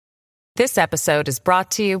This episode is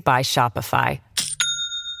brought to you by Shopify.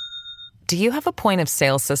 Do you have a point of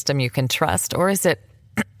sale system you can trust, or is it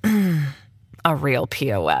a real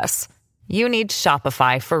POS? You need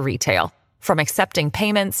Shopify for retail. From accepting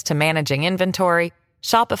payments to managing inventory,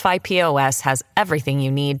 Shopify POS has everything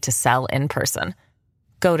you need to sell in person.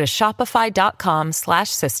 Go to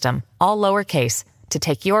shopify.com/system, all lowercase, to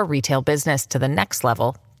take your retail business to the next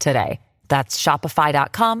level today. That's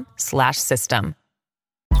shopify.com/system.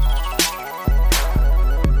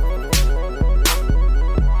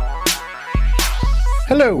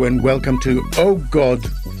 Hello and welcome to Oh God,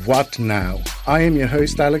 What Now? I am your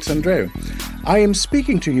host, Alex Andreu. I am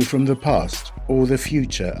speaking to you from the past, or the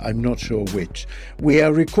future, I'm not sure which. We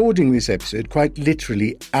are recording this episode quite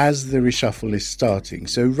literally as the reshuffle is starting,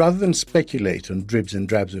 so rather than speculate on dribs and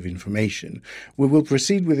drabs of information, we will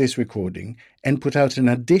proceed with this recording and put out an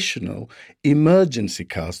additional emergency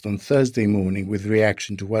cast on Thursday morning with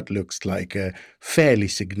reaction to what looks like a fairly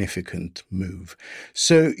significant move.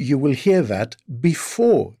 So you will hear that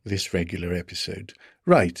before this regular episode.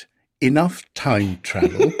 Right, enough time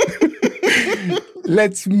travel.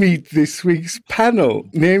 Let's meet this week's panel.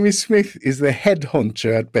 Naomi Smith is the head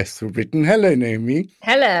honcho at Best for Britain. Hello, Naomi.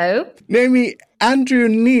 Hello. Naomi, Andrew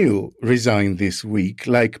Neil resigned this week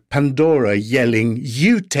like Pandora yelling,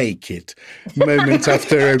 "You take it," moments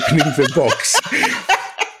after opening the box.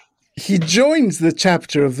 He joins the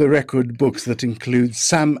chapter of the record books that includes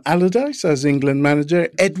Sam Allardyce as England manager,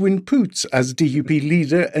 Edwin Poots as DUP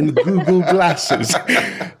leader, and Google Glasses.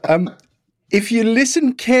 If you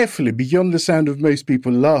listen carefully beyond the sound of most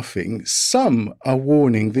people laughing, some are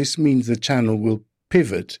warning this means the channel will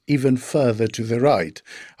pivot even further to the right.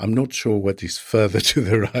 I'm not sure what is further to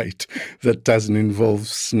the right that doesn't involve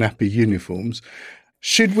snappy uniforms.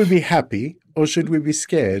 Should we be happy or should we be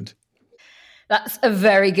scared? That's a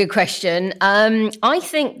very good question. I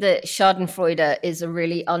think that Schadenfreude is a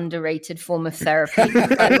really underrated form of therapy.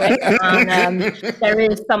 And there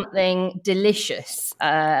is something delicious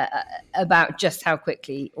about just how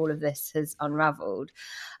quickly all of this has unraveled.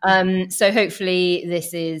 So hopefully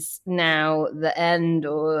this is now the end,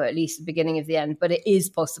 or at least the beginning of the end. But it is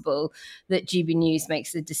possible that GB News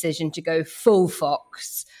makes the decision to go full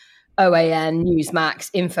Fox, OAN, Newsmax,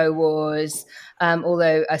 InfoWars,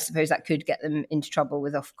 although I suppose that could get them into trouble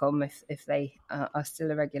with Ofcom if they are still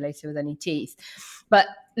a regulator with any teeth. But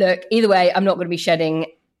look, either way, I'm not going to be shedding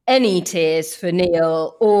any tears for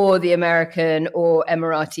Neil or the American or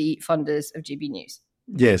Emirati funders of GB News.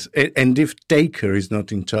 Yes, and if Dacre is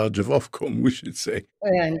not in charge of Ofcom, we should say.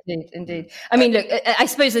 Oh, yeah, indeed. I mean, look, I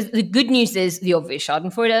suppose the good news is the obvious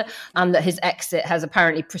Schadenfreude, and that his exit has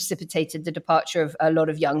apparently precipitated the departure of a lot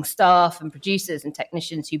of young staff and producers and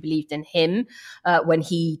technicians who believed in him when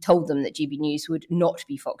he told them that GB News would not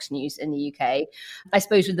be Fox News in the UK. I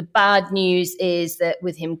suppose with the bad news is that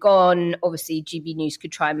with him gone, obviously GB News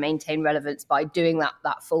could try and maintain relevance by doing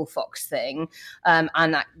that full Fox thing, and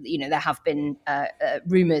that, you know, there have been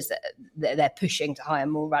rumours that they're pushing to hire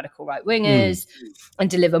more radical right-wingers and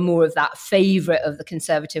deliver more of that favourite of the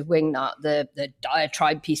conservative wingnut, the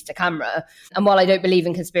diatribe piece to camera. And while I don't believe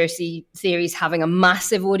in conspiracy theories having a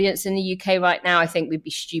massive audience in the UK right now, I think we'd be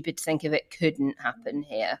stupid to think of it couldn't happen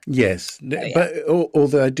here. Yes, but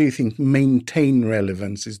although I do think maintain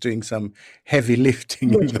relevance is doing some heavy lifting.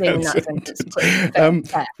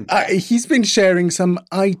 He's been sharing some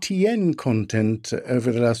ITN content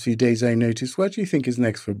over the last few days, I noticed. What do you think is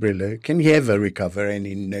next for Brillo? Can he ever recover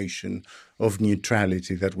any notion of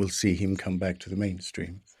neutrality that will see him come back to the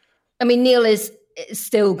mainstream? I mean, Neil is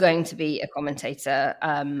still going to be a commentator.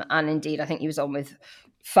 And indeed, I think he was on with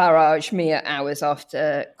Farage mere hours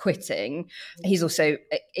after quitting. He's also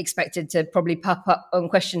expected to probably pop up on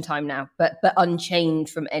Question Time now, but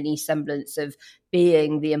unchained from any semblance of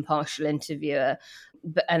being the impartial interviewer.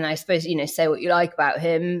 And I suppose, you know, say what you like about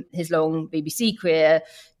him, his long BBC career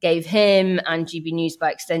gave him and GB News by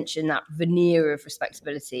extension that veneer of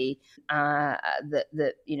respectability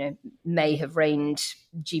that you know, may have reigned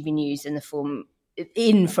GB News from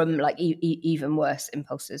like even worse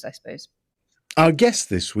impulses, I suppose. Our guest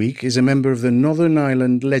this week is a member of the Northern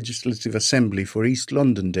Ireland Legislative Assembly for East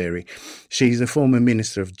Londonderry. She's a former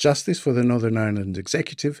Minister of Justice for the Northern Ireland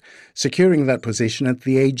Executive, securing that position at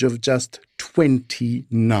the age of just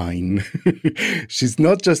 29. She's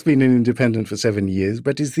not just been an independent for 7 years,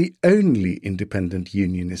 but is the only independent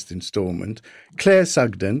unionist in Stormont. Claire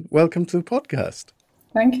Sugden, welcome to the podcast.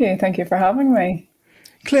 Thank you. Thank you for having me.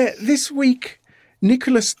 Claire, this week,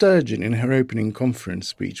 Nicola Sturgeon, in her opening conference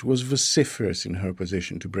speech, was vociferous in her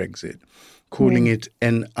opposition to Brexit, calling it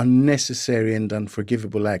an unnecessary and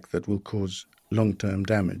unforgivable act that will cause long-term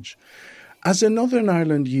damage. As a Northern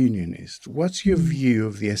Ireland unionist, what's your view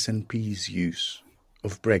of the SNP's use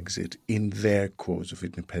of Brexit in their cause of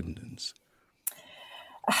independence?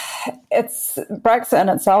 Brexit in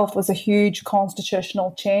itself was a huge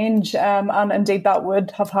constitutional change, and indeed that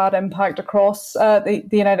would have had impact across the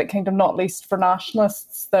United Kingdom, not least for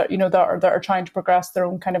nationalists that are trying to progress their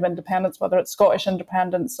own kind of independence, whether it's Scottish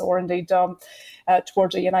independence or indeed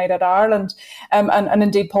towards a united Ireland. And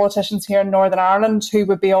indeed politicians here in Northern Ireland who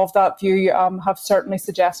would be of that view have certainly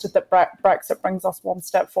suggested that Brexit brings us one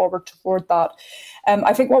step forward toward that.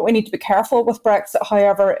 I think what we need to be careful with Brexit,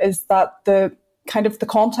 however, is that the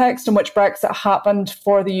context in which Brexit happened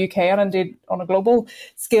for the UK and indeed on a global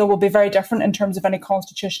scale will be very different in terms of any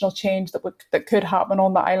constitutional change that could happen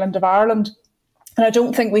on the island of Ireland. And I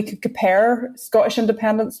don't think we could compare Scottish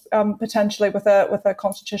independence potentially with a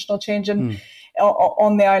constitutional change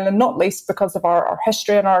on the island, not least because of our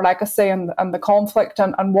history and our legacy and the conflict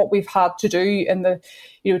and what we've had to do in the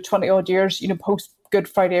 20 odd years post Good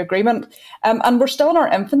Friday Agreement. And we're still in our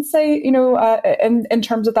infancy, in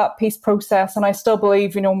terms of that peace process. And I still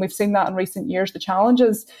believe, and we've seen that in recent years, the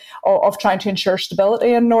challenges of trying to ensure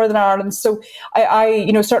stability in Northern Ireland. So I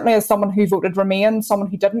certainly as someone who voted Remain, someone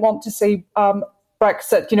who didn't want to see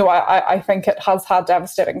Brexit, I think it has had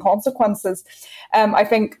devastating consequences. I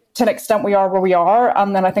think to an extent we are where we are.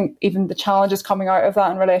 And then I think even the challenges coming out of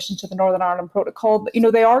that in relation to the Northern Ireland Protocol,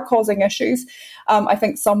 they are causing issues. I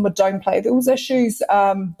think some would downplay those issues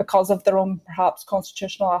because of their own perhaps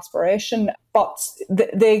constitutional aspiration. But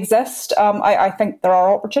they exist. I think there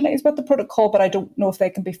are opportunities with the protocol, but I don't know if they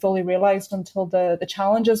can be fully realised until the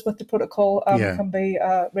challenges with the protocol can be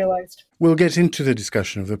realised. We'll get into the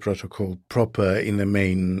discussion of the protocol proper in the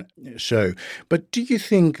main show. But do you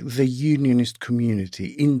think the unionist community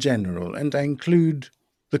in general, and I include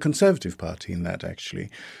the Conservative Party in that actually,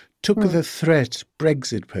 took the threat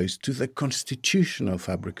Brexit posed to the constitutional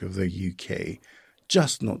fabric of the UK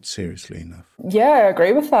just not seriously enough? Yeah, I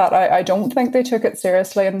agree with that. I don't think they took it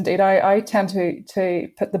seriously. Indeed, I tend to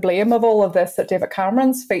put the blame of all of this at David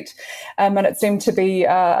Cameron's feet. And it seemed to be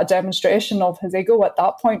a demonstration of his ego at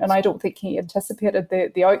that point. And I don't think he anticipated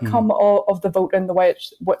the outcome of the vote in the way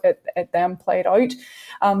it then played out.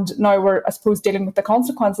 And now we're, I suppose, dealing with the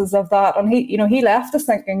consequences of that. And he left the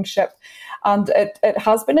sinking ship. And it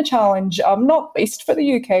has been a challenge, not least for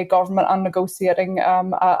the UK government and negotiating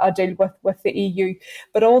a deal with the EU,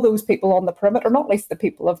 but all those people on the perimeter, not least the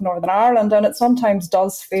people of Northern Ireland. And it sometimes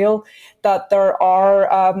does feel that there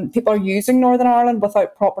are people are using Northern Ireland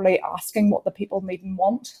without properly asking what the people need and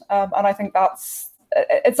want. And I think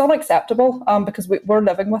it's unacceptable because we're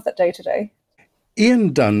living with it day to day.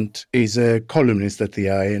 Ian Dunt is a columnist at The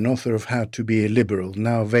Eye and author of How to Be a Liberal,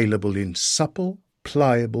 now available in supple,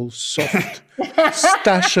 pliable, soft,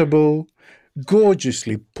 stashable,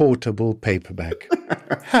 gorgeously portable paperback.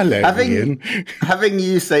 Hello, Ian. Having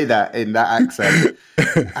you say that in that accent,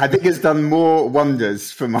 I think it's done more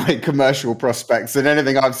wonders for my commercial prospects than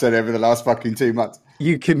anything I've said over the last fucking 2 months.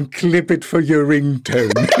 You can clip it for your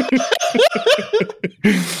ringtone.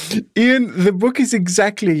 Ian, the book is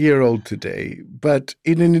exactly a year old today, but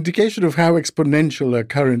in an indication of how exponential our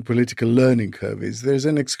current political learning curve is, there's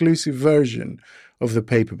an exclusive version of the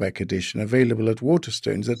paperback edition available at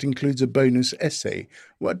Waterstones that includes a bonus essay.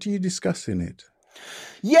 What do you discuss in it?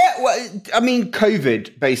 Yeah, well, I mean,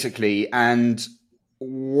 COVID, basically, and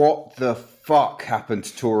what the fuck happened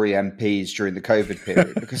to Tory MPs during the COVID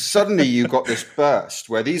period? Because suddenly you got this burst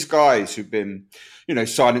where these guys who've been,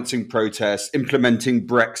 silencing protests, implementing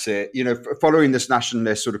Brexit, following this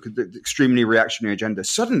nationalist sort of extremely reactionary agenda,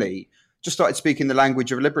 suddenly just started speaking the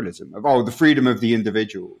language of liberalism, of, the freedom of the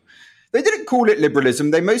individual. They didn't call it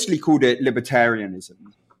liberalism. They mostly called it libertarianism.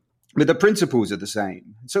 But the principles are the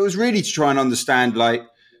same. So it was really to try and understand,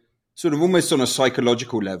 sort of almost on a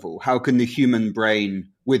psychological level, how can the human brain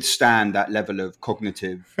withstand that level of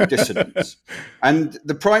cognitive dissonance? And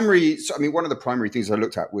one of the primary things I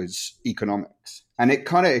looked at was economics. And it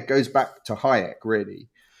goes back to Hayek, really.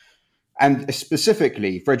 And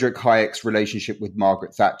specifically, Friedrich Hayek's relationship with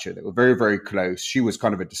Margaret Thatcher. They were very, very close. She was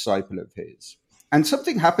kind of a disciple of his. And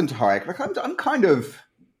something happened to Hayek. I'm kind of...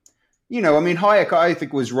 Hayek, I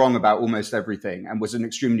think, was wrong about almost everything and was an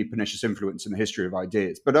extremely pernicious influence in the history of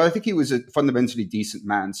ideas. But I think he was a fundamentally decent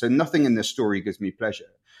man. So nothing in this story gives me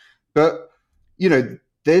pleasure. But,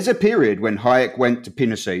 there's a period when Hayek went to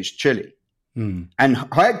Pinochet's Chile. And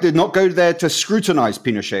Hayek did not go there to scrutinize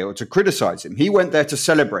Pinochet or to criticize him. He went there to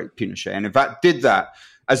celebrate Pinochet. And in fact, did that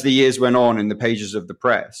as the years went on in the pages of the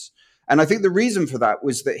press. And I think the reason for that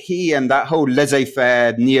was that he and that whole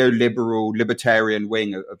laissez-faire, neoliberal, libertarian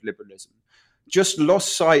wing of liberalism just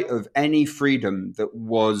lost sight of any freedom that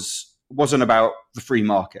was wasn't about the free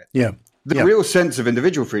market. Yeah. The real sense of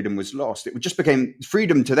individual freedom was lost. It just became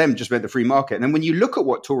freedom to them, just meant the free market. And then when you look at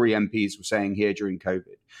what Tory MPs were saying here during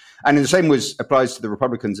COVID, and the same applies to the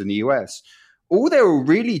Republicans in the US, all they were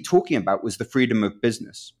really talking about was the freedom of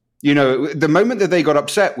business. You know, the moment that they got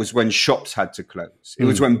upset was when shops had to close. It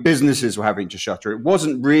was when businesses were having to shutter. It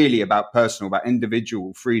wasn't really about personal, about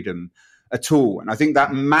individual freedom at all. And I think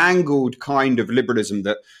that mangled kind of liberalism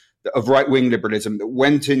of right-wing liberalism that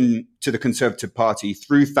went into the Conservative Party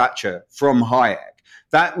through Thatcher from Hayek,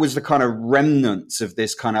 that was the kind of remnants of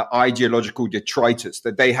this kind of ideological detritus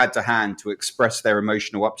that they had to hand to express their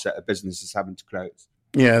emotional upset at businesses having to close.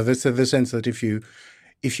 Yeah, there's the sense that if you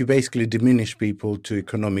basically diminish people to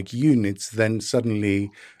economic units, then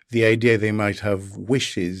suddenly the idea they might have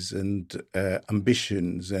wishes and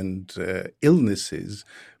ambitions and illnesses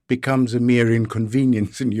becomes a mere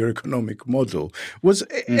inconvenience in your economic model. Was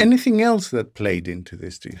anything else that played into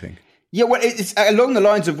this, do you think? Yeah, well, it's along the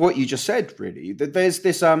lines of what you just said, really, that there's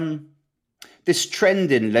this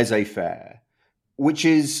trend in laissez-faire, which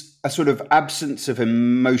is a sort of absence of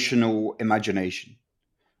emotional imagination.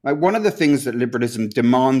 Like, one of the things that liberalism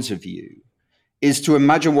demands of you is to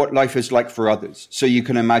imagine what life is like for others. So you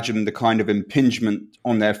can imagine the kind of impingement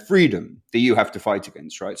on their freedom that you have to fight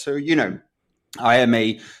against, right? So, you know, I am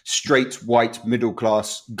a straight, white,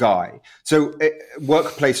 middle-class guy. So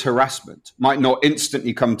workplace harassment might not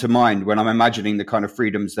instantly come to mind when I'm imagining the kind of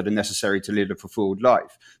freedoms that are necessary to live a fulfilled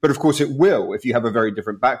life. But of course it will if you have a very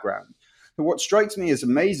different background. But what strikes me as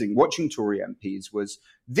amazing watching Tory MPs was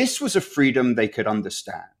this was a freedom they could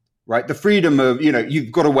understand. Right? The freedom of, you know,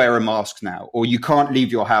 you've got to wear a mask now, or you can't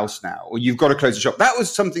leave your house now, or you've got to close the shop. That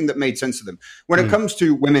was something that made sense to them. When it comes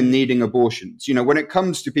to women needing abortions, you know, when it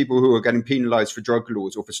comes to people who are getting penalized for drug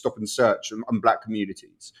laws or for stop and search on black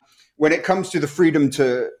communities, when it comes to the freedom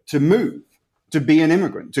to move, to be an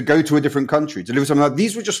immigrant, to go to a different country, to live something like,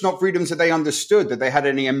 these were just not freedoms that they understood, that they had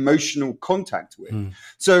any emotional contact with.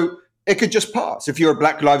 So it could just pass. If you're a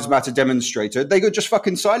Black Lives Matter demonstrator, they could just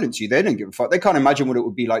fucking silence you. They didn't give a fuck. They can't imagine what it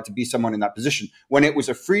would be like to be someone in that position. When it was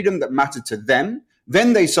a freedom that mattered to them,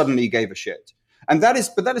 then they suddenly gave a shit. And that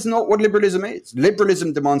is not what liberalism is.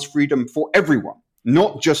 Liberalism demands freedom for everyone,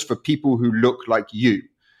 not just for people who look like you.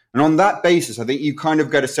 And on that basis, I think you kind of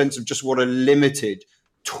get a sense of just what a limited,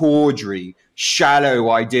 tawdry, shallow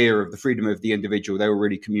idea of the freedom of the individual they were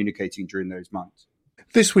really communicating during those months.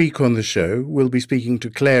 This week on the show, we'll be speaking to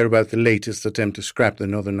Claire about the latest attempt to scrap the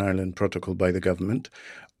Northern Ireland Protocol by the government.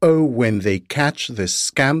 Oh, when they catch the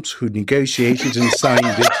scamps who negotiated and signed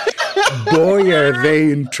it, boy, are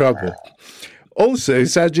they in trouble. Also,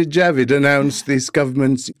 Sajid Javid announced this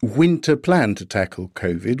government's winter plan to tackle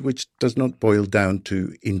COVID, which does not boil down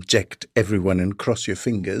to inject everyone and cross your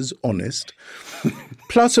fingers, honest.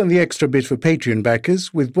 Plus on the extra bit for Patreon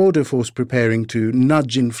backers, with Border Force preparing to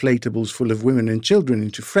nudge inflatables full of women and children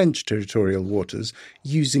into French territorial waters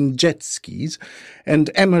using jet skis, and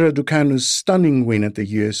Emma Raducanu's stunning win at the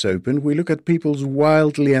US Open, we look at people's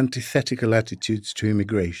wildly antithetical attitudes to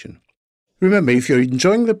immigration. Remember, if you're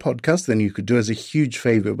enjoying the podcast, then you could do us a huge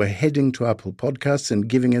favour by heading to Apple Podcasts and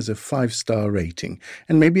giving us a 5-star rating,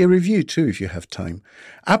 and maybe a review too if you have time.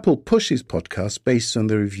 Apple pushes podcasts based on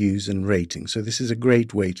the reviews and ratings, so this is a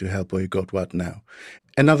great way to help Oh God What Now.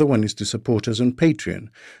 Another one is to support us on Patreon.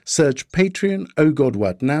 Search Patreon Oh God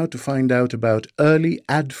What Now to find out about early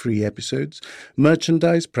ad-free episodes,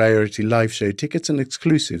 merchandise, priority live show tickets and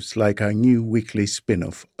exclusives like our new weekly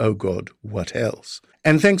spin-off Oh God What Else.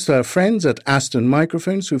 And thanks to our friends at Aston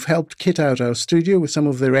Microphones who've helped kit out our studio with some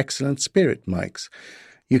of their excellent Spirit mics.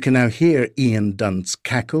 You can now hear Ian Dunt's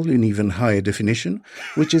cackle in even higher definition,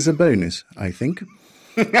 which is a bonus, I think.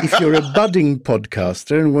 If you're a budding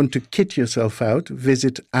podcaster and want to kit yourself out,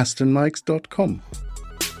 visit astonmics.com.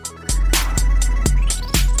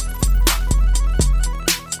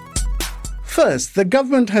 First, the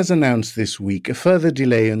government has announced this week a further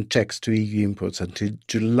delay on checks to EU imports until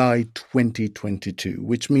July 2022,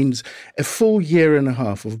 which means a full year and a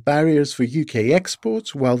half of barriers for UK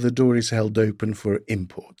exports while the door is held open for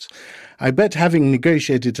imports. I bet having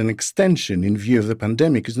negotiated an extension in view of the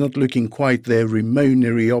pandemic is not looking quite their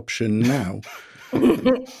remonery option now.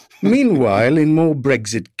 Meanwhile, in more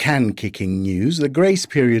Brexit can-kicking news, the grace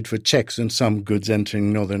period for checks on some goods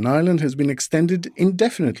entering Northern Ireland has been extended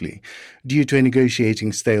indefinitely due to a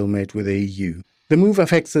negotiating stalemate with the EU. The move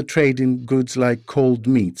affects the trade in goods like cold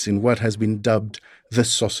meats in what has been dubbed the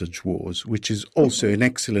Sausage Wars, which is also an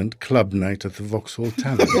excellent club night at the Vauxhall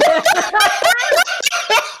Tavern.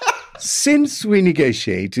 Since we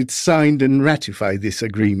negotiated, signed and ratified this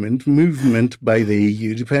agreement, movement by the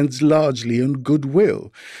EU depends largely on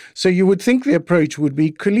goodwill. So you would think the approach would be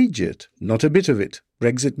collegiate. Not a bit of it.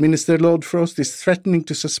 Brexit Minister Lord Frost is threatening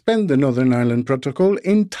to suspend the Northern Ireland Protocol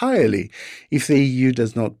entirely if the EU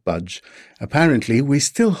does not budge. Apparently, we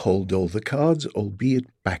still hold all the cards, albeit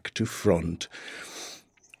back to front.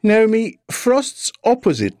 Naomi, Frost's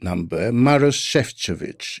opposite number, Maros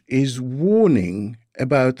Šefčovič, is warning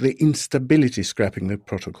about the instability scrapping the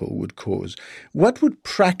protocol would cause. What would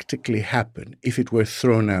practically happen if it were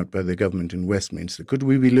thrown out by the government in Westminster? Could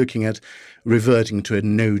we be looking at reverting to a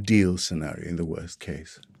no-deal scenario in the worst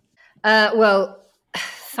case? Well,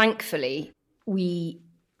 thankfully, we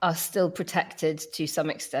are still protected to some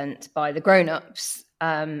extent by the grown-ups.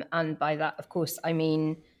 And by that, of course, I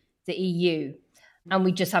mean the EU. And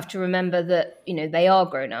we just have to remember that, they are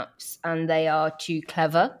grown-ups and they are too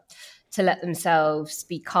clever to let themselves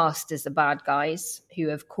be cast as the bad guys who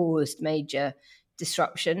have caused major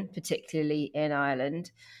disruption, particularly in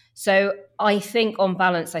Ireland. So I think on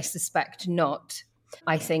balance, I suspect not.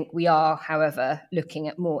 I think we are, however, looking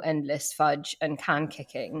at more endless fudge and can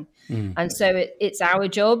kicking. And so it's our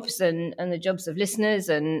jobs and the jobs of listeners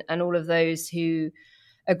and all of those who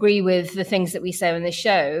agree with the things that we say on this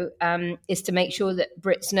show is to make sure that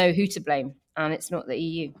Brits know who to blame, and it's not the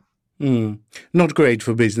EU. Not great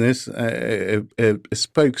for business. A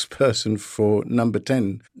spokesperson for Number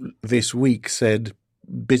 10 this week said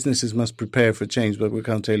businesses must prepare for change, but we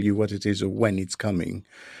can't tell you what it is or when it's coming.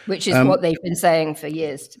 Which is what they've been saying for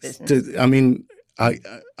years to business.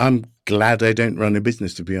 I'm glad I don't run a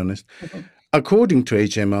business, to be honest. Mm-hmm. According to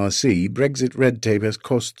HMRC, Brexit red tape has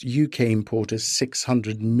cost UK importers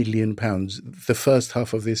 £600 million the first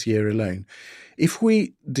half of this year alone. If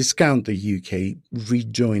we discount the UK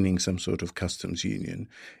rejoining some sort of customs union,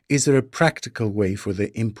 is there a practical way for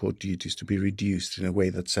the import duties to be reduced in a way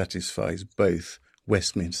that satisfies both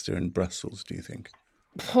Westminster and Brussels, do you think?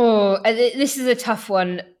 This is a tough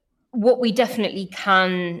one. What we definitely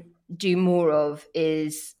can do more of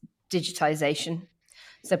is digitisation.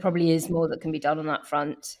 So there probably is more that can be done on that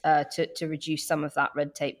front to reduce some of that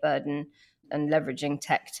red tape burden and leveraging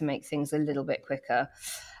tech to make things a little bit quicker.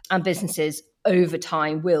 And businesses over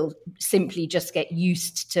time will simply just get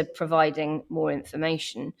used to providing more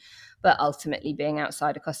information. But ultimately being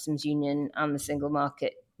outside a customs union and the single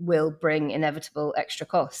market will bring inevitable extra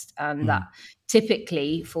cost. And that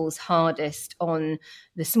typically falls hardest on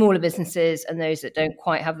the smaller businesses and those that don't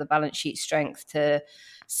quite have the balance sheet strength to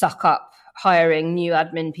suck up hiring new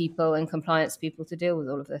admin people and compliance people to deal with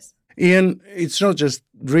all of this. Ian, it's not just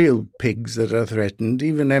real pigs that are threatened.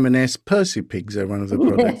 Even M&S Percy pigs are one of the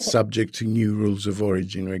products subject to new rules of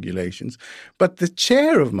origin regulations. But the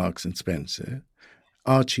chair of Marks & Spencer,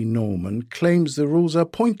 Archie Norman, claims the rules are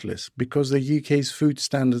pointless because the UK's food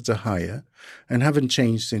standards are higher and haven't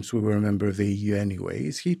changed since we were a member of the EU anyway.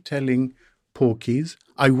 Is he telling porkies?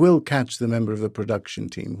 I will catch the member of the production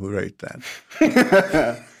team who wrote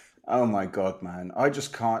that. Oh my God, man! I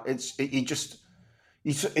just can't.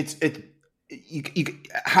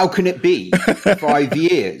 How can it be 5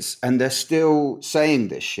 years and they're still saying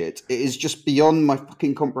this shit? It is just beyond my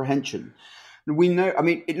fucking comprehension. We know. I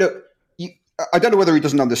mean, look. I don't know whether he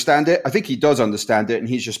doesn't understand it. I think he does understand it, and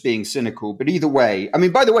he's just being cynical. But either way, I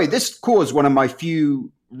mean, by the way, this caused one of my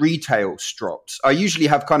few retail strops. I usually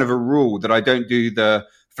have kind of a rule that I don't do the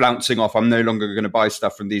flouncing off. I'm no longer going to buy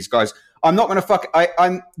stuff from these guys. I'm not going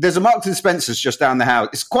to there's a Marks and Spencer's just down the house.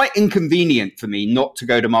 It's quite inconvenient for me not to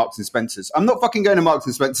go to Marks and Spencer's. I'm not fucking going to Marks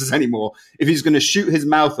and Spencer's anymore if he's going to shoot his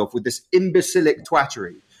mouth off with this imbecilic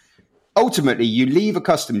twattery. Ultimately, you leave a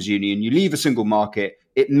customs union, you leave a single market.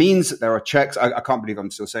 It means that there are checks. I can't believe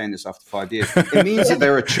I'm still saying this after 5 years. It means that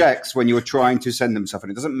there are checks when you're trying to send them stuff.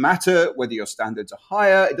 And it doesn't matter whether your standards are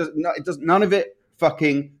higher. None of it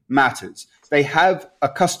fucking matters. They have a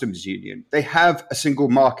customs union. They have a single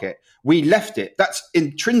market. We left it. That's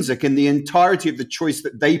intrinsic in the entirety of the choice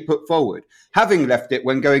that they put forward. Having left it,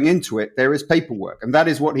 when going into it, there is paperwork. And that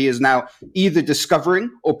is what he is now either discovering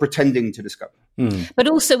or pretending to discover. But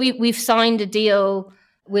also we've signed a deal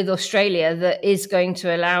with Australia that is going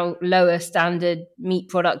to allow lower standard meat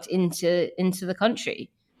product into the country.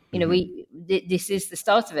 You know, this is the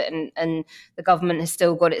start of it. And the government has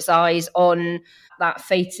still got its eyes on that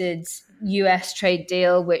fated US trade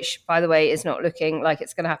deal, which, by the way, is not looking like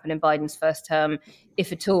it's going to happen in Biden's first term,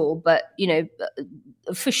 if at all. But, you know,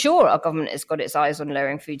 for sure, our government has got its eyes on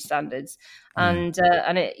lowering food standards. And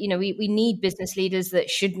it, you know, we need business leaders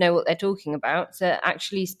that should know what they're talking about to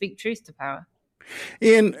actually speak truth to power.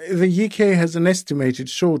 Ian, the UK has an estimated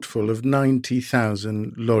shortfall of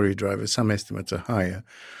 90,000 lorry drivers. Some estimates are higher.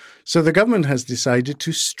 So the government has decided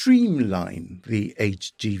to streamline the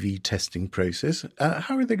HGV testing process.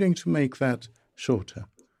 How are they going to make that shorter?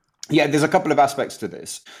 Yeah, there's a couple of aspects to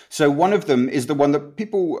this. So one of them is the one that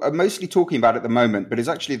people are mostly talking about at the moment, but is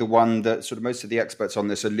actually the one that sort of most of the experts on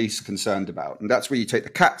this are least concerned about. And that's where you take the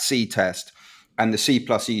CAT-C test and the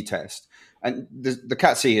C+E test. And the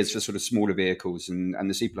CAT-C is for sort of smaller vehicles and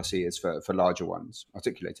the C+E is for larger ones,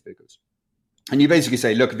 articulated vehicles. And you basically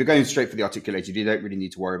say, look, if you're going straight for the articulated, you don't really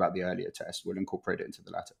need to worry about the earlier test. We'll incorporate it into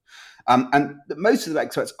the latter. And most of the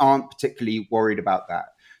experts aren't particularly worried about that.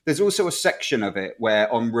 There's also a section of it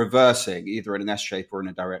where on reversing, either in an S-shape or in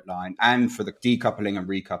a direct line, and for the decoupling and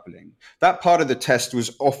recoupling, that part of the test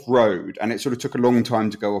was off-road, and it sort of took a long time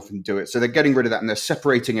to go off and do it. So they're getting rid of that, and they're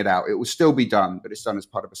separating it out. It will still be done, but it's done as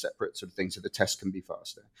part of a separate sort of thing, so the test can be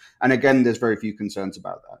faster. And again, there's very few concerns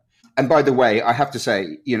about that. And by the way, I have to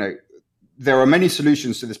say, there are many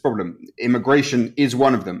solutions to this problem. Immigration is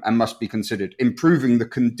one of them and must be considered. Improving the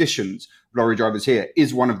conditions of lorry drivers here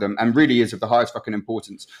is one of them and really is of the highest fucking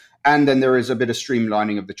importance. And then there is a bit of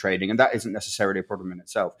streamlining of the trading, and that isn't necessarily a problem in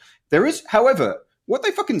itself. There is, however, what they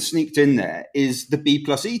fucking sneaked in there is the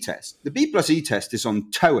B+E test. The B+E test is on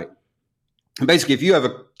towing. And basically, if you have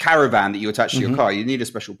a caravan that you attach to your car, you need a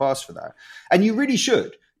special pass for that. And you really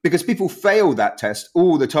should. Because people fail that test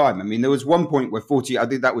all the time. I mean, there was one point where I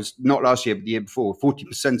think that was not last year, but the year before,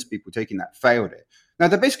 40% of people taking that failed it. Now,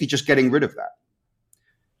 they're basically just getting rid of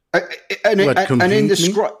that.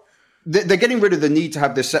 They're getting rid of the need to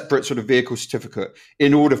have this separate sort of vehicle certificate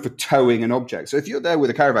in order for towing an object. So if you're there with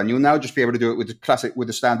a caravan, you'll now just be able to do it with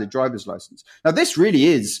a standard driver's license. Now, this really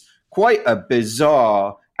is quite a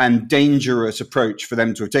bizarre and dangerous approach for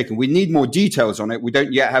them to have taken. We need more details on it. We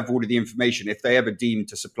don't yet have all of the information, if they ever deem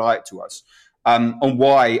to supply it to us, on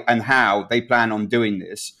why and how they plan on doing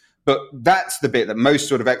this. But that's the bit that most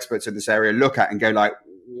sort of experts in this area look at and go like,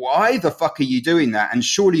 why the fuck are you doing that? And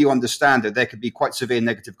surely you understand that there could be quite severe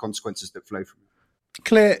negative consequences that flow from it.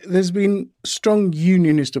 Claire, there's been strong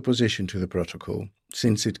unionist opposition to the protocol,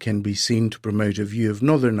 since it can be seen to promote a view of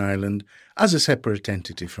Northern Ireland as a separate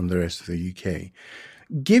entity from the rest of the UK.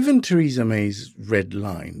 Given Theresa May's red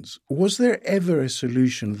lines, was there ever a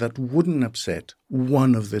solution that wouldn't upset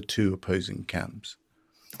one of the two opposing camps?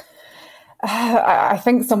 I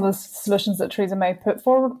think some of the solutions that Theresa May put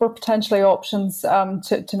forward were potentially options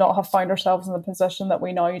to not have found ourselves in the position that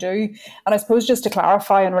we now do. And I suppose just to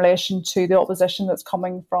clarify in relation to the opposition that's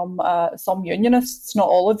coming from some unionists, not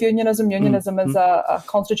all of unionism. Unionism is a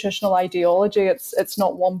constitutional ideology. It's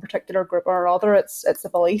not one particular group or other. It's a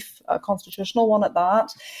belief, a constitutional one at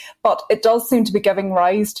that. But it does seem to be giving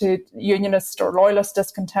rise to unionist or loyalist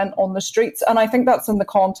discontent on the streets. And I think that's in the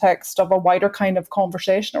context of a wider kind of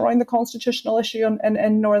conversation around the constitution issue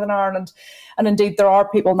in Northern Ireland. And indeed, there are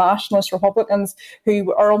people, nationalist Republicans,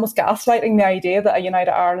 who are almost gaslighting the idea that a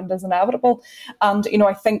united Ireland is inevitable. And,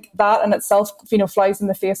 I think that in itself, flies in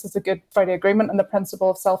the face of the Good Friday Agreement and the principle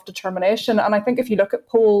of self-determination. And I think if you look at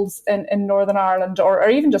polls in Northern Ireland, or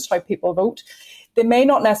even just how people vote, they may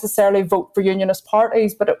not necessarily vote for unionist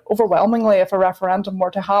parties, but overwhelmingly, if a referendum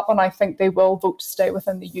were to happen, I think they will vote to stay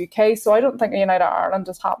within the UK. So I don't think a united Ireland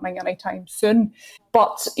is happening anytime soon.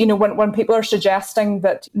 But, when people are suggesting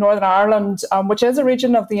that Northern Ireland, which is a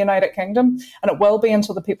region of the United Kingdom, and it will be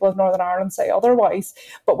until the people of Northern Ireland say otherwise,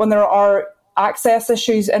 but when there are access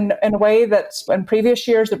issues in a way that in previous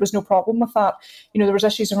years there was no problem with that. There was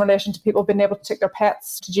issues in relation to people being able to take their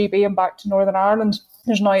pets to GB and back to Northern Ireland.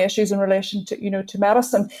 There's now issues in relation to, to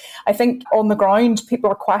medicine. I think on the ground,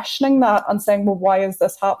 people are questioning that and saying, well, why is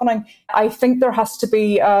this happening? I think there has to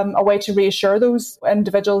be a way to reassure those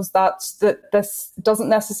individuals that this doesn't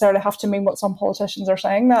necessarily have to mean what some politicians are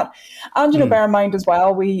saying that. And, bear in mind as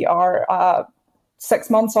well, we are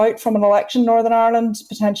 6 months out from an election in Northern Ireland,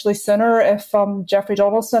 potentially sooner if Jeffrey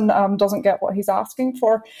Donaldson doesn't get what he's asking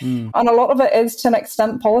for. And a lot of it is to an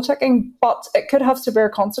extent politicking, but it could have severe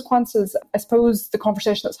consequences. I suppose the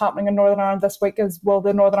conversation that's happening in Northern Ireland this week is, will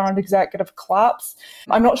the Northern Ireland executive collapse?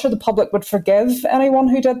 I'm not sure the public would forgive anyone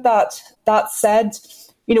who did that. That said,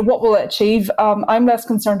 what will it achieve? I'm less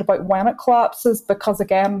concerned about when it collapses because,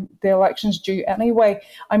 again, the election's due anyway.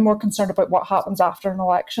 I'm more concerned about what happens after an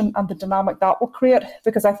election and the dynamic that will create,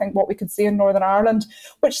 because I think what we could see in Northern Ireland,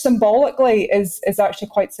 which symbolically is actually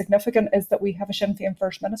quite significant, is that we have a Sinn Féin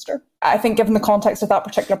First Minister. I think given the context of that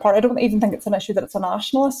particular part, I don't even think it's an issue that it's a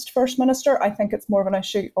nationalist First Minister. I think it's more of an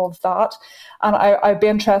issue of that. And I'd be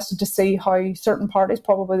interested to see how certain parties,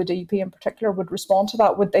 probably the DUP in particular, would respond to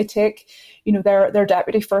that. Would they take, their deputy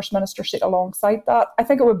Deputy First Minister seat alongside that. I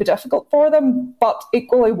think it would be difficult for them, but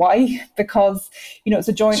equally why? Because, it's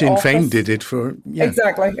a joint Sinn office. Féin did it for... Yeah.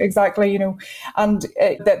 Exactly, and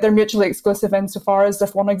they're mutually exclusive insofar as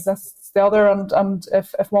if one exists, the other, and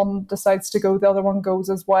if one decides to go, the other one goes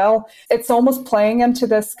as well. It's almost playing into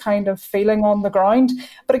this kind of feeling on the ground.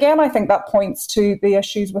 But again, I think that points to the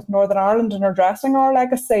issues with Northern Ireland and addressing our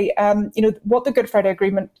legacy. What the Good Friday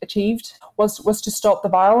Agreement achieved was to stop the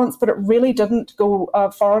violence, but it really didn't go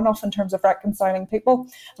far enough in terms of reconciling people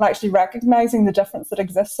and actually recognising the difference that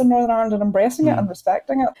exists in Northern Ireland and embracing it and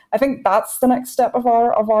respecting it. I think that's the next step of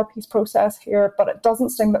our peace process here, but it doesn't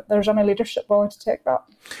seem that there's any leadership willing to take that.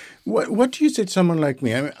 What do you say to someone like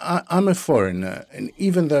me? I mean, I'm a foreigner, and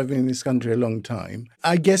even though I've been in this country a long time,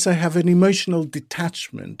 I guess I have an emotional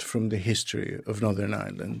detachment from the history of Northern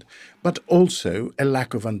Ireland, but also a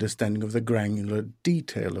lack of understanding of the granular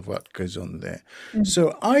detail of what goes on there.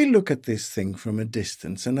 So I look at this thing from a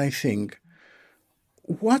distance and I think,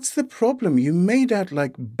 what's the problem? You made out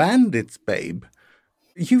like bandits, babe.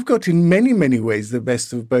 You've got in many, many ways the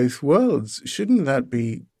best of both worlds. Shouldn't that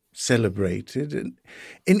be celebrated? And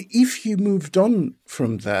if you moved on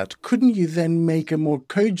from that, couldn't you then make a more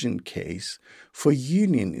cogent case for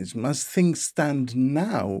unionism as things stand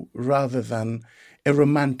now, rather than a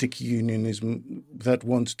romantic unionism that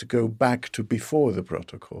wants to go back to before the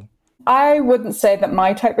protocol? I wouldn't say that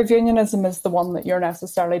my type of unionism is the one that you're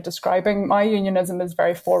necessarily describing. My unionism is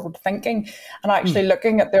very forward-thinking and actually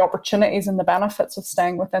looking at the opportunities and the benefits of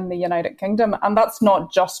staying within the United Kingdom. And that's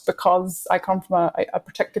not just because I come from a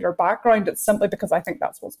particular background. It's simply because I think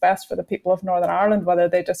that's what's best for the people of Northern Ireland, whether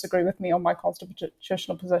they disagree with me on my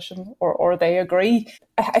constitutional position or they agree.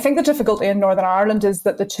 I think the difficulty in Northern Ireland is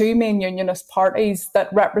that the two main unionist parties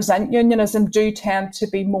that represent unionism do tend to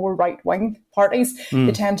be more right-wing parties.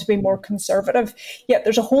 They tend to be more conservative. Yet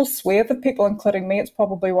there's a whole swathe of people, including me, it's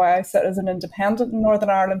probably why I sit as an independent in Northern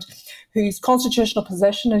Ireland, whose constitutional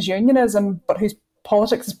position is unionism, but whose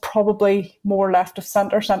politics is probably more left of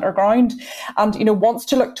centre ground, and wants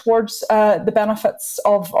to look towards the benefits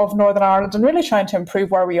of Northern Ireland and really trying to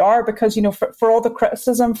improve where we are, because for all the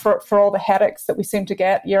criticism, for all the headaches that we seem to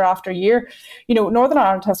get year after year, Northern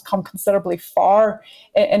Ireland has come considerably far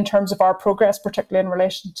in terms of our progress, particularly in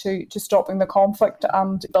relation to stopping the conflict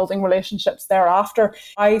and building relationships thereafter.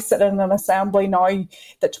 I sit in an assembly now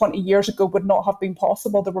that 20 years ago would not have been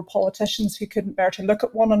possible. There were politicians who couldn't bear to look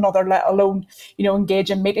at one another, let alone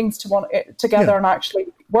engage in meetings together and actually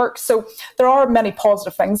work. So there are many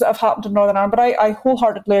positive things that have happened in Northern Ireland, but I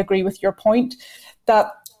wholeheartedly agree with your point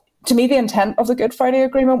that, to me, the intent of the Good Friday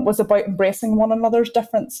Agreement was about embracing one another's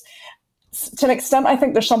difference. To an extent, I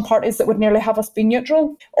think there's some parties that would nearly have us be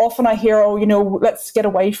neutral. Often I hear, let's get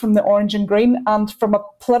away from the orange and green. And from a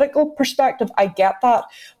political perspective, I get that.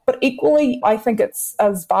 But equally, I think it's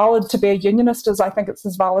as valid to be a unionist as I think it's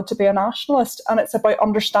as valid to be a nationalist. And it's about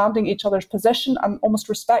understanding each other's position and almost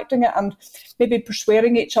respecting it and maybe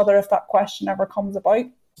persuading each other if that question ever comes about.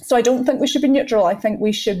 So I don't think we should be neutral. I think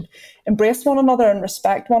we should embrace one another and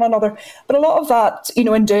respect one another. But a lot of that,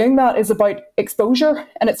 in doing that is about exposure,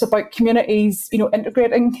 and it's about communities,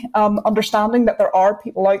 integrating, understanding that there are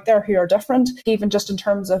people out there who are different. Even just in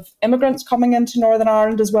terms of immigrants coming into Northern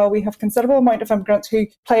Ireland as well, we have considerable amount of immigrants who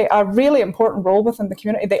play a really important role within the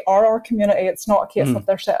community. They are our community. It's not a case that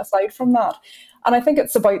they're set aside from that. And I think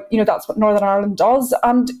it's about, that's what Northern Ireland does.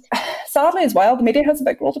 And sadly as well, the media has a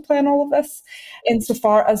big role to play in all of this,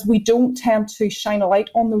 insofar as we don't tend to shine a light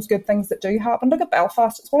on those good things that do happen. Look at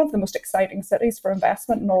Belfast. It's one of the most exciting cities for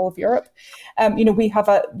investment in all of Europe. We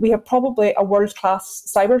have probably a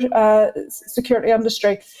world-class cyber security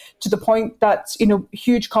industry, to the point that,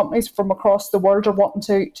 huge companies from across the world are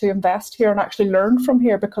wanting to invest here and actually learn from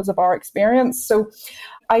here because of our experience. So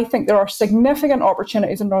I think there are significant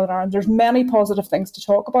opportunities in Northern Ireland. There's many positive things to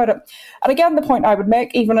talk about it. And again, the point I would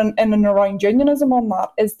make, even in and around unionism on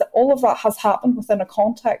that, is that all of that has happened within a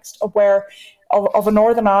context of a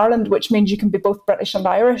Northern Ireland, which means you can be both British and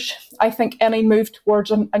Irish. I think any move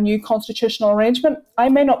towards a new constitutional arrangement, I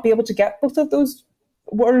may not be able to get both of those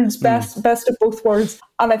worlds, best of both worlds.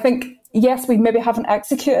 And I think, yes, we maybe haven't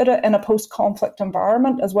executed it in a post-conflict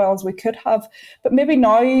environment as well as we could have. But maybe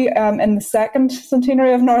now, in the second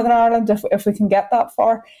centenary of Northern Ireland, if we can get that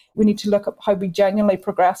far, we need to look at how we genuinely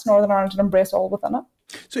progress Northern Ireland and embrace all within it.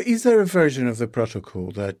 So is there a version of the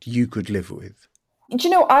protocol that you could live with? In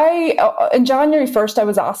January 1st, I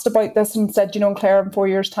was asked about this and said, Claire, in 4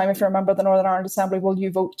 years' time, if you remember the Northern Ireland Assembly, will you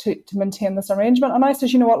vote to maintain this arrangement? And I said,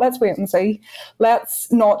 let's wait and see. Let's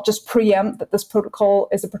not just preempt that this protocol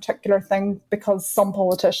is a particular thing because some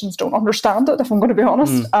politicians don't understand it, if I'm going to be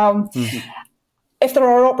honest. if there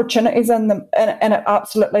are opportunities in them, in it,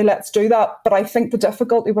 absolutely, let's do that. But I think the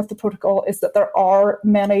difficulty with the protocol is that there are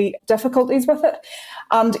many difficulties with it.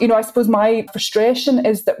 And, I suppose my frustration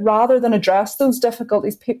is that rather than address those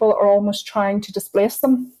difficulties, people are almost trying to displace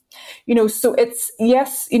them. So it's,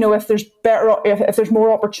 yes, if there's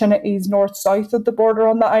more opportunities north-south of the border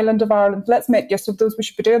on the island of Ireland, let's make use of those. We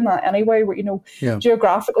should be doing that anyway.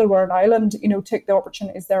 Geographically, we're an island, take the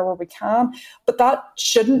opportunities there where we can. But that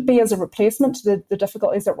shouldn't be as a replacement to the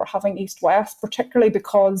difficulties that we're having east-west, particularly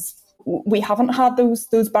because we haven't had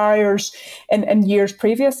those barriers in years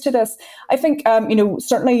previous to this. I think,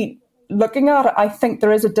 certainly, looking at it, I think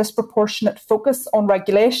there is a disproportionate focus on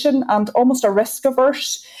regulation and almost a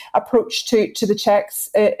risk-averse approach to the checks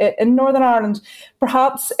in Northern Ireland.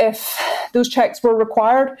 Perhaps if those checks were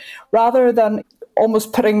required, rather than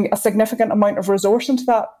almost putting a significant amount of resource into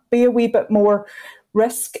that, be a wee bit more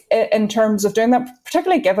risk in terms of doing that,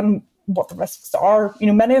 particularly given what the risks are.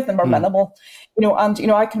 Many of them are minimal.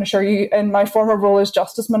 And I can assure you, in my former role as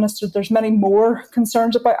Justice Minister, there's many more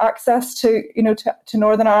concerns about access to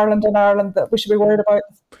Northern Ireland and Ireland that we should be worried about.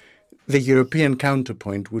 The European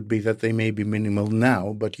counterpoint would be that they may be minimal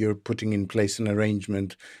now, but you're putting in place an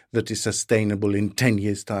arrangement that is sustainable in 10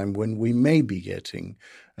 years' time when we may be getting,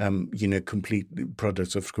 complete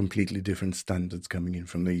products of completely different standards coming in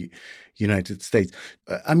from the United States.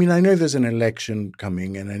 I know there's an election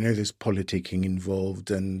coming and I know there's politicking involved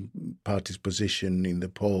and parties' position in the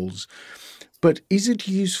polls. But is it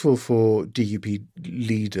useful for DUP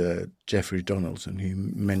leader Jeffrey Donaldson, who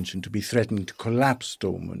mentioned to be threatening to collapse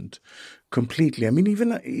Stormont completely?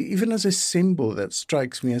 Even as a symbol, that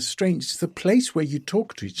strikes me as strange. It's the place where you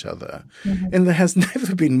talk to each other. Mm-hmm. And there has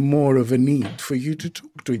never been more of a need for you to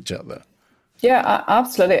talk to each other. Yeah,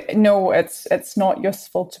 absolutely. No, it's not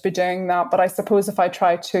useful to be doing that. But I suppose if I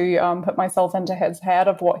try to put myself into his head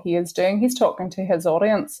of what he is doing, he's talking to his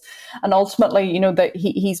audience. And ultimately, that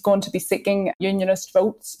he's going to be seeking unionist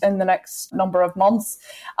votes in the next number of months.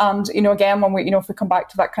 And, again, when if we come back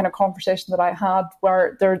to that kind of conversation that I had,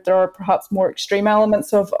 where there are perhaps more extreme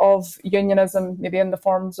elements of unionism, maybe in the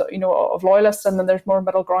forms, of loyalists, and then there's more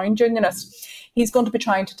middle ground unionists, he's going to be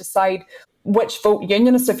trying to decide which vote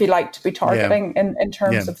unionists, if you like, to be targeting in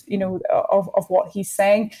terms of what he's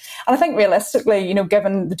saying. And I think realistically,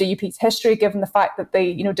 given the DUP's history, given the fact that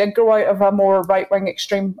they, did grow out of a more right-wing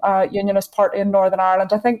extreme unionist party in Northern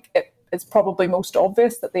Ireland, I think it's probably most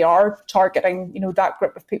obvious that they are targeting, that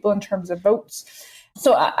group of people in terms of votes.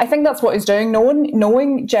 So I think that's what he's doing.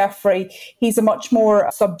 Knowing Jeffrey, he's a much more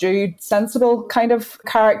subdued, sensible kind of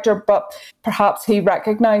character, but perhaps he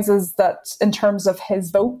recognises that in terms of his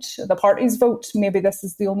vote, the party's vote, maybe this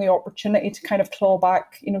is the only opportunity to kind of claw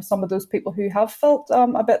back, some of those people who have felt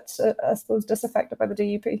a bit, I suppose, disaffected by the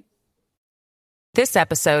DUP. This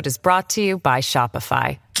episode is brought to you by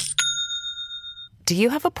Shopify. Do you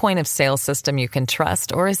have a point of sale system you can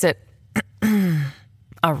trust, or is it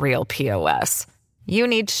a real POS? You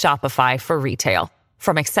need Shopify for retail.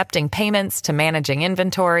 From accepting payments to managing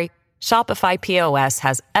inventory, Shopify POS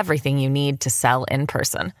has everything you need to sell in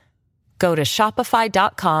person. Go to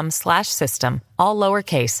shopify.com/system, all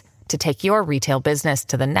lowercase, to take your retail business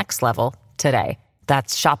to the next level today.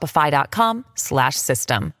 That's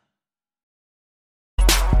shopify.com/system.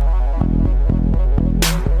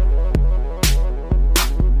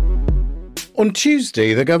 On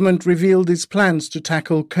Tuesday, the government revealed its plans to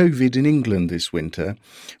tackle COVID in England this winter,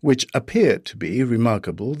 which appeared to be,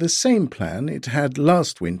 remarkable, the same plan it had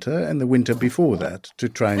last winter and the winter before that, to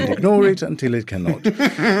try and ignore it until it cannot,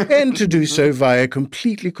 and to do so via a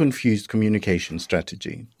completely confused communication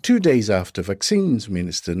strategy. 2 days after vaccines,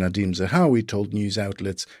 Minister Nadhim Zahawi told news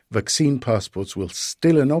outlets vaccine passports were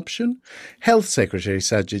still an option, Health Secretary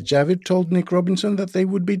Sajid Javid told Nick Robinson that they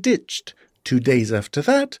would be ditched. 2 days after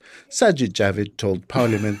that, Sajid Javid told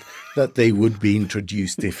Parliament that they would be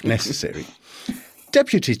introduced if necessary.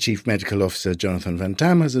 Deputy Chief Medical Officer Jonathan Van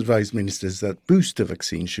Tam has advised ministers that booster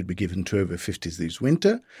vaccines should be given to over 50s this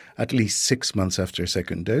winter, at least 6 months after a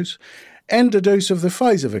second dose, and a dose of the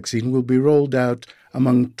Pfizer vaccine will be rolled out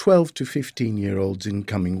among 12 to 15-year-olds in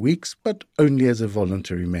coming weeks, but only as a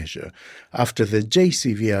voluntary measure, after the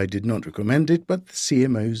JCVI did not recommend it, but the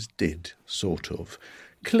CMOs did, sort of.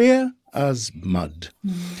 Clear as mud.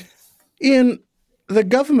 Ian, the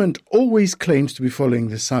government always claims to be following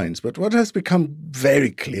the science, but what has become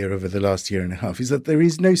very clear over the last year and a half is that there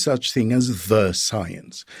is no such thing as the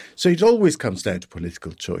science. So it always comes down to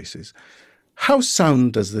political choices. How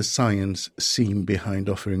sound does the science seem behind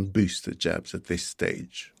offering booster jabs at this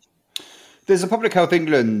stage? There's a Public Health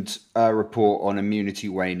England report on immunity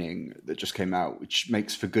waning that just came out, which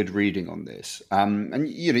makes for good reading on this. And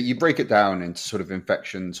you break it down into sort of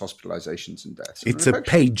infections, hospitalizations, and deaths. It's a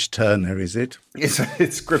page turner, is it?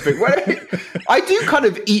 It's gripping. Well, I do kind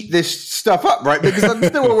of eat this stuff up, right? Because I'm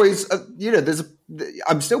still always,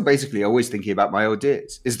 I'm still basically always thinking about my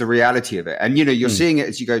ideas. Is the reality of it, and you're seeing it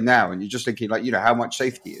as you go now, and you're just thinking like, how much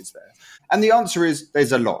safety is there? And the answer is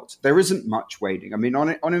there's a lot. There isn't much waning. I mean,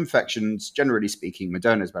 on infections, generally speaking,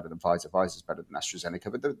 Moderna is better than Pfizer is better than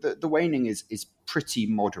AstraZeneca, but the waning is pretty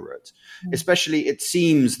moderate. Especially, it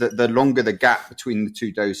seems that the longer the gap between the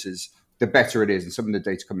two doses, the better it is. And some of the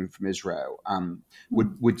data coming from Israel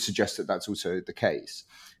would suggest that that's also the case.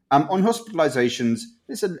 On hospitalizations,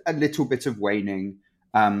 there's a little bit of waning.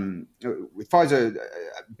 With Pfizer,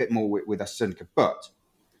 a bit more with AstraZeneca, but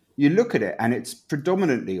you look at it and it's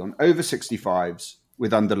predominantly on over 65s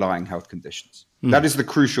with underlying health conditions. That is the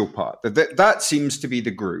crucial part. That seems to be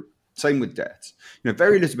the group. Same with deaths.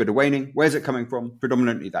 Very little bit of waning. Where's it coming from?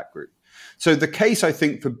 Predominantly that group. So the case, I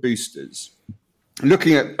think, for boosters,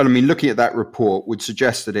 looking at that report would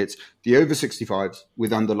suggest that it's the over 65s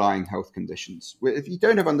with underlying health conditions. If you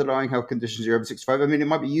don't have underlying health conditions, you're over 65. It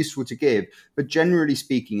might be useful to give, but generally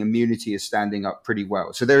speaking, immunity is standing up pretty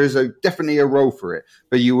well. So there is definitely a role for it,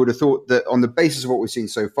 but you would have thought that on the basis of what we've seen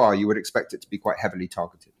so far, you would expect it to be quite heavily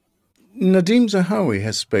targeted. Nadeem Zahawi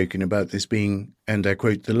has spoken about this being, and I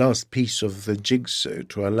quote, the last piece of the jigsaw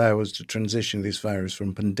to allow us to transition this virus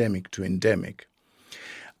from pandemic to endemic.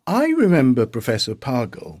 I remember Professor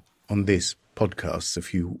Pargel on this podcast a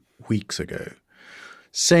few weeks ago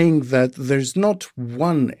saying that there's not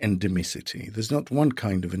one endemicity, there's not one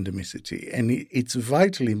kind of endemicity, and it's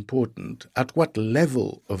vitally important at what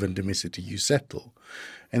level of endemicity you settle,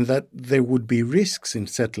 and that there would be risks in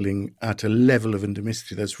settling at a level of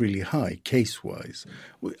endemicity that's really high, case-wise.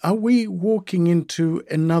 Are we walking into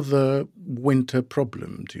another winter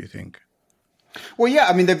problem, do you think? Well,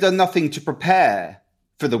 yeah, they've done nothing to prepare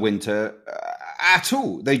for the winter at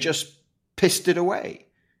all. They just pissed it away,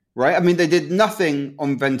 right? They did nothing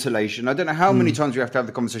on ventilation. I don't know how many times we have to have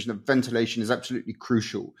the conversation that ventilation is absolutely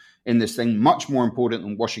crucial in this thing, much more important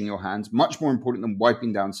than washing your hands, much more important than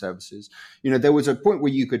wiping down services. There was a point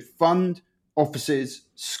where you could fund offices,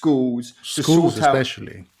 schools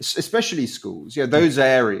especially schools, those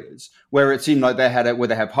areas where it seemed like they have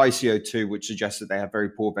high CO2, which suggests that they have very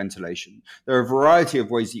poor ventilation. There are a variety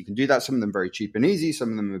of ways that you can do that. Some of them very cheap and easy,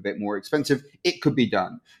 some of them a bit more expensive. It could be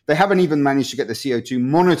done. They haven't even managed to get the CO2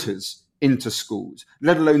 monitors into schools,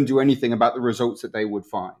 let alone do anything about the results that they would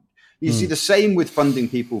find. You see the same with funding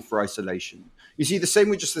people for isolation. You see the same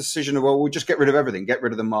with just the decision of, we'll just get rid of everything, get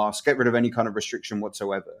rid of the mask, get rid of any kind of restriction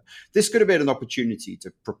whatsoever. This could have been an opportunity to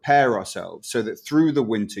prepare ourselves so that through the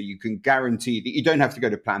winter, you can guarantee that you don't have to go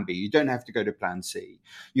to plan B, you don't have to go to plan C.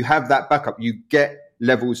 You have that backup. You get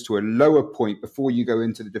levels to a lower point before you go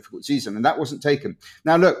into the difficult season. And that wasn't taken.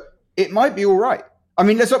 Now, look, it might be all right.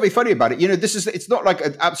 Let's not be funny about it. It's not like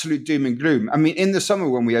an absolute doom and gloom. In the summer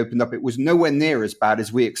when we opened up, it was nowhere near as bad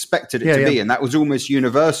as we expected it to be. And that was almost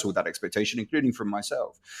universal, that expectation, including from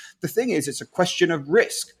myself. The thing is, it's a question of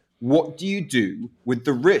risk. What do you do with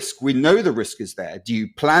the risk? We know the risk is there. Do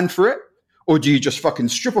you plan for it? Or do you just fucking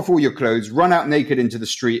strip off all your clothes, run out naked into the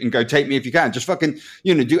street and go, take me if you can? Just fucking,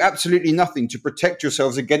 do absolutely nothing to protect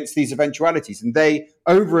yourselves against these eventualities. And they,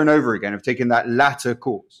 over and over again, have taken that latter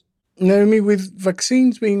course. Naomi, with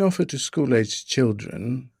vaccines being offered to school-aged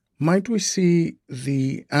children, might we see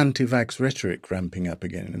the anti-vax rhetoric ramping up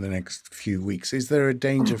again in the next few weeks? Is there a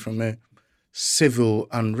danger from a civil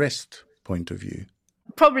unrest point of view?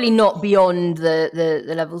 Probably not beyond the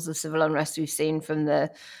levels of civil unrest we've seen from the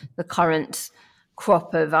current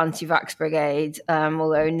crop of anti-vax brigade,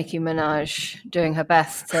 although Nicki Minaj doing her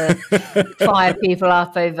best to fire people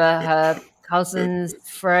up over her cousins,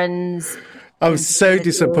 friends. I was so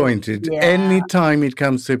disappointed. Yeah. Any time it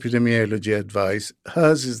comes to epidemiology advice,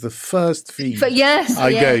 hers is the first feed I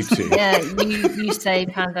go to. Yeah, you say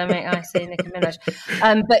pandemic, I say Nicki Minaj.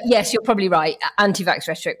 But yes, you're probably right. Anti-vax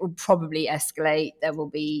rhetoric will probably escalate. There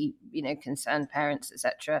will be, concerned parents,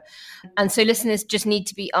 etc. And so listeners just need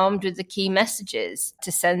to be armed with the key messages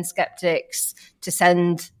to send skeptics, to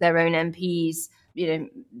send their own MPs,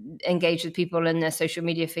 engage with people in their social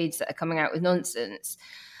media feeds that are coming out with nonsense.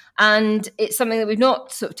 And it's something that we've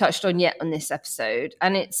not sort of touched on yet on this episode.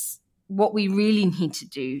 And it's what we really need to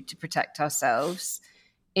do to protect ourselves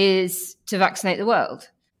is to vaccinate the world.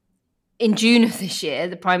 in June of this year,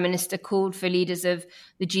 the Prime Minister called for leaders of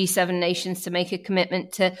the G7 nations to make a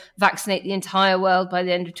commitment to vaccinate the entire world by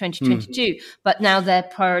the end of 2022. But now they're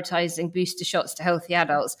prioritising booster shots to healthy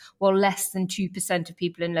adults, while less than 2% of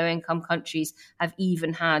people in low-income countries have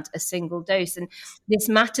even had a single dose. And this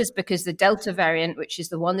matters because the Delta variant, which is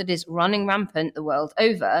the one that is running rampant the world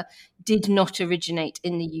over, did not originate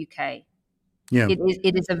in the UK. Yeah.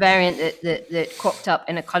 It is a variant that cropped up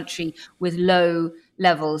in a country with low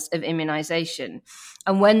levels of immunization.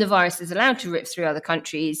 And when the virus is allowed to rip through other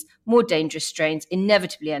countries, more dangerous strains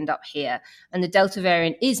inevitably end up here. And the Delta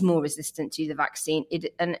variant is more resistant to the vaccine.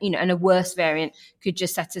 And a worse variant could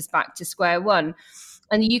just set us back to square one.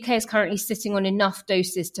 And the UK is currently sitting on enough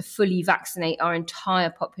doses to fully vaccinate our entire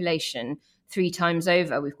population 3 times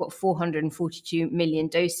over. We've got 442 million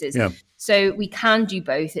doses. Yeah. So we can do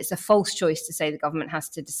both. It's a false choice to say the government has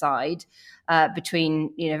to decide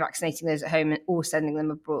between, vaccinating those at home or sending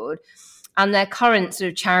them abroad. And their current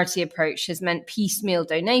sort of charity approach has meant piecemeal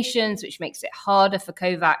donations, which makes it harder for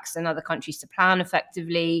COVAX and other countries to plan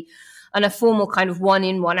effectively, and a formal kind of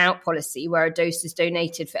one-in, one-out policy where a dose is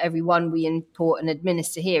donated for every one we import and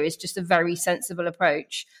administer here is just a very sensible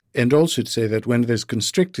approach. And also to say that when there's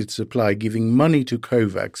constricted supply, giving money to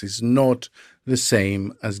COVAX is not the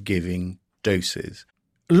same as giving doses.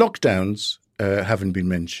 Lockdowns haven't been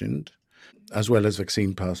mentioned, as well as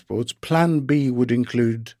vaccine passports. Plan B would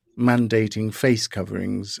include mandating face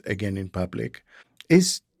coverings again in public.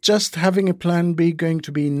 Is just having a plan B going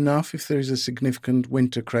to be enough if there is a significant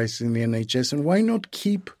winter crisis in the NHS? And why not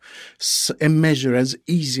keep a measure as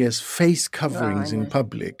easy as face coverings in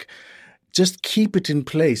public? Just keep it in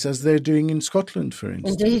place as they're doing in Scotland, for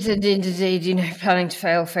instance. Indeed. Planning to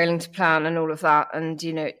fail, failing to plan and all of that. And,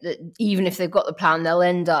 even if they've got the plan, they'll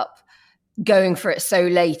end up going for it so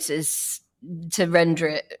late as to render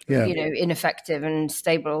it, ineffective and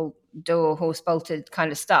stable door horse bolted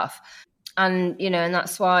kind of stuff. And, and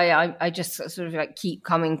that's why I just sort of like keep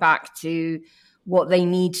coming back to what they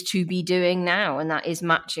need to be doing now. And that is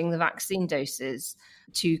matching the vaccine doses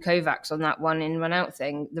to COVAX on that one in, one out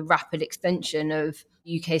thing, the rapid extension of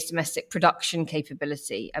UK's domestic production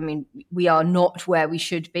capability. I mean, we are not where we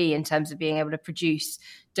should be in terms of being able to produce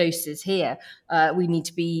doses here. We need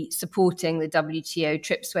to be supporting the WTO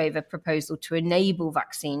TRIPS waiver proposal to enable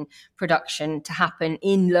vaccine production to happen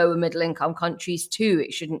in lower middle income countries too.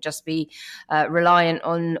 It shouldn't just be reliant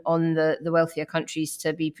on the wealthier countries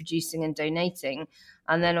to be producing and donating.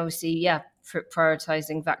 And then obviously,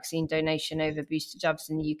 prioritising vaccine donation over booster jabs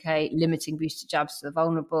in the UK, limiting booster jabs to the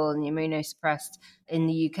vulnerable and the immunosuppressed in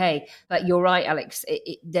the UK. But you're right, Alex,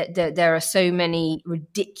 there are so many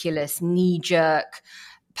ridiculous knee-jerk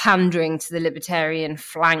pandering to the libertarian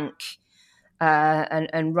flank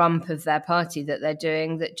and rump of their party that they're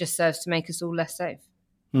doing that just serves to make us all less safe.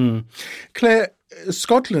 Claire,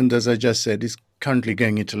 Scotland, as I just said, is currently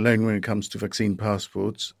going it alone when it comes to vaccine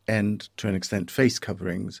passports and, to an extent, face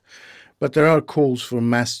coverings. But there are calls for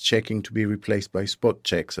mass checking to be replaced by spot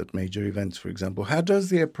checks at major events, for example. How does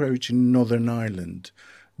the approach in Northern Ireland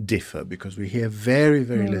differ? Because we hear very,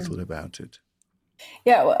 very little about it.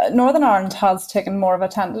 Yeah, Northern Ireland has taken more of a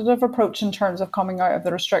tentative approach in terms of coming out of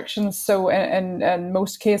the restrictions. So in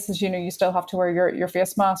most cases, you still have to wear your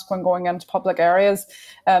face mask when going into public areas.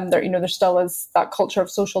 There still is that culture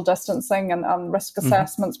of social distancing and risk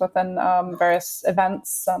assessments within various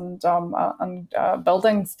events and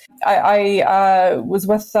buildings. I was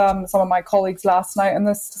with some of my colleagues last night, and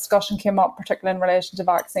this discussion came up, particularly in relation to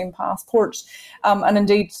vaccine passports. And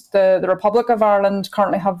indeed, the Republic of Ireland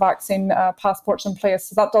currently have vaccine passports in place.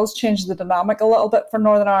 So that does change the dynamic a little bit for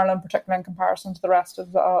Northern Ireland, particularly in comparison to the rest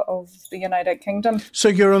of the United Kingdom. So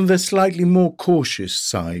you're on the slightly more cautious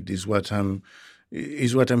side, is what I'm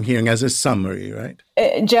hearing as a summary, right?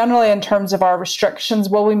 Generally, in terms of our restrictions,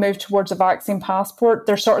 will we move towards a vaccine passport?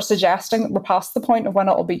 They're sort of suggesting that we're past the point of when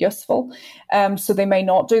it'll be useful. So they may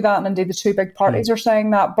not do that. And indeed, the two big parties are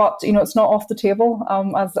saying that. But, it's not off the table,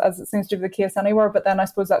 as it seems to be the case anywhere. But then I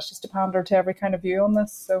suppose that's just to pander to every kind of view on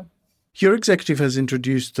this. So. Your executive has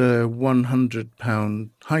introduced a £100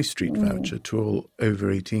 high street voucher to all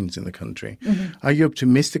over 18s in the country. Are you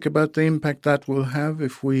optimistic about the impact that will have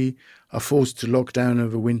if we are forced to lock down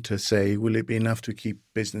over winter, say? Will it be enough to keep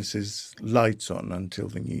businesses' lights on until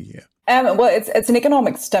the new year? Well, it's an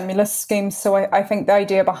economic stimulus scheme, so I think the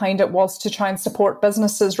idea behind it was to try and support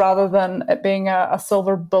businesses rather than it being a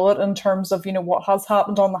silver bullet in terms of, what has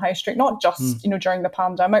happened on the high street, not just, during the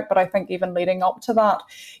pandemic, but I think even leading up to that.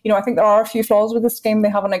 I think there are a few flaws with the scheme. They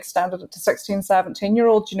haven't extended it to 16,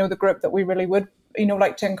 17-year-olds, the group that we really would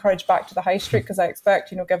like to encourage back to the high street, because I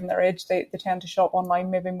expect, given their age, they tend to shop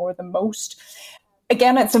online maybe more than most.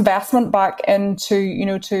 Again, it's investment back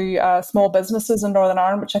into, to small businesses in Northern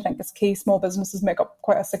Ireland, which I think is key. Small businesses make up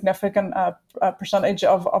quite a significant percentage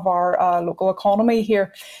of our local economy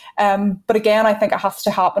here. But again, I think it has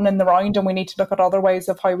to happen in the round, and we need to look at other ways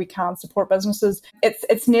of how we can support businesses.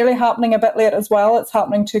 It's nearly happening a bit late as well. It's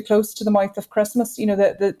happening too close to the mouth of Christmas.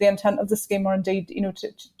 The intent of the scheme are indeed,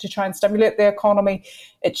 to try and stimulate the economy.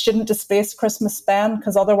 It shouldn't displace Christmas spend,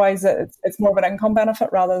 because otherwise it's more of an income benefit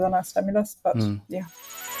rather than a stimulus. But yeah.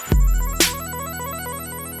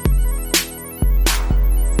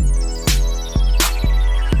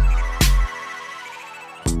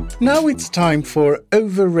 Now it's time for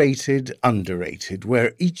Overrated, Underrated,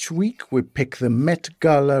 where each week we pick the Met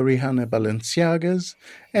Gala Rihanna Balenciagas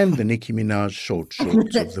and the Nicki Minaj short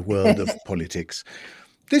shorts of the world of politics.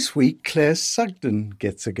 This week, Claire Sugden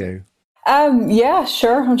gets a go. Yeah,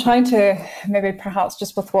 sure. I'm trying to maybe perhaps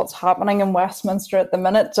just with what's happening in Westminster at the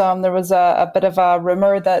minute. There was a bit of a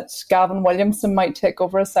rumour that Gavin Williamson might take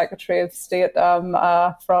over as Secretary of State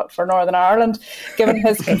for Northern Ireland. Given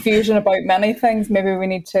his confusion about many things, maybe we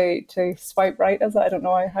need to swipe right, is it? I don't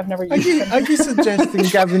know. I've never used it. Are you suggesting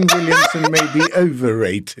Gavin Williamson may be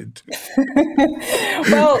overrated?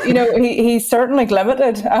 Well, he's certainly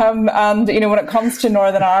limited. And, when it comes to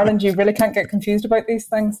Northern Ireland, you really can't get confused about these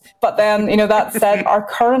things. But then, that said, our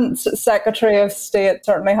current Secretary of State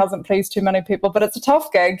certainly hasn't pleased too many people, but it's a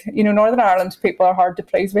tough gig. Northern Ireland people are hard to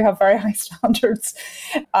please. We have very high standards.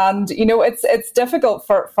 And, it's difficult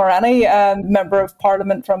for any member of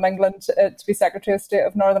Parliament from England to be Secretary of State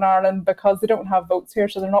of Northern Ireland, because they don't have votes here.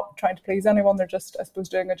 So they're not trying to please anyone. They're just, I suppose,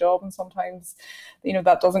 doing a job. And sometimes,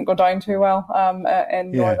 that doesn't go down too well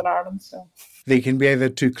in Northern Ireland. So they can be either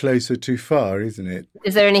too close or too far, isn't it?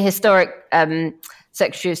 Is there any historic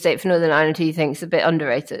Secretary of State for Northern Ireland who you think is a bit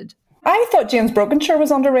underrated? I thought James Brokenshire was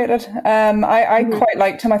underrated. I quite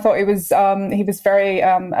liked him. I thought he was very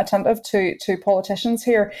attentive to politicians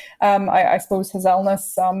here. I suppose his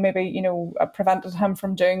illness maybe prevented him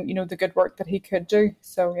from doing the good work that he could do.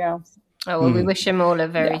 So yeah. Oh well, we wish him all a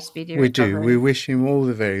very speedy recovery. We do. We wish him all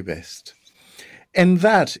the very best. And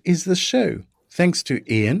that is the show. Thanks to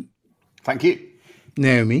Ian. Thank you.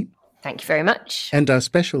 Naomi. Thank you very much. And our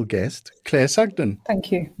special guest, Claire Sugden.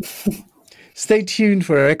 Thank you. Stay tuned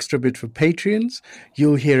for our extra bit for Patreons.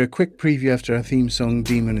 You'll hear a quick preview after our theme song,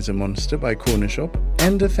 Demon is a Monster by Corner Shop,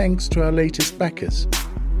 and a thanks to our latest backers.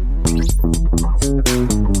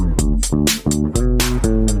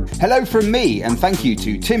 Hello from me, and thank you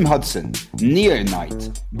to Tim Hudson, Neo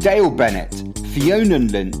Knight, Dale Bennett, Fiona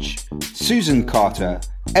Lynch, Susan Carter,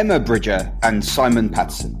 Emma Bridger, and Simon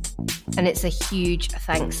Patterson. And it's a huge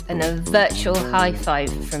thanks and a virtual high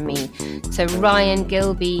five from me to Ryan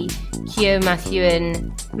Gilby, Kyo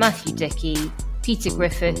Matthewen, Matthew Dickey, Peter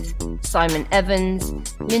Griffith, Simon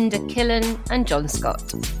Evans, Linda Killen, and John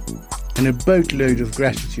Scott. And a boatload of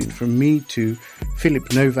gratitude from me to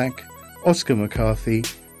Philip Novak, Oscar McCarthy,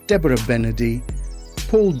 Deborah Benedy,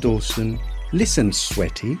 Paul Dawson, Listen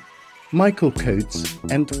Sweaty, Michael Coates,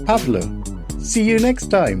 and Pablo. See you next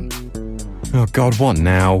time. Oh God, what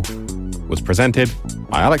now? Was presented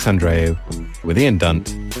by Alex Andreou with Ian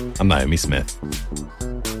Dunt and Naomi Smith.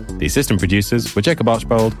 The assistant producers were Jacob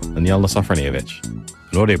Archbold and Yelna Sofronievich.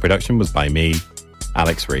 And audio production was by me,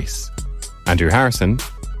 Alex Rees. Andrew Harrison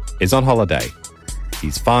is on holiday.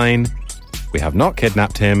 He's fine. We have not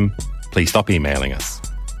kidnapped him. Please stop emailing us.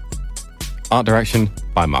 Art direction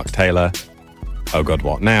by Mark Taylor. Oh God,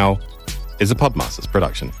 What Now? Is a Podmasters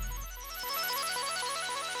production.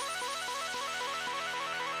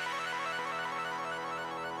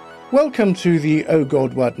 Welcome to the Oh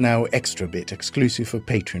God What Now extra bit, exclusive for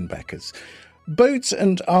Patreon backers. Boats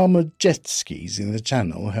and armoured jet skis in the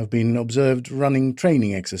Channel have been observed running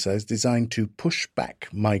training exercise designed to push back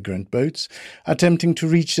migrant boats attempting to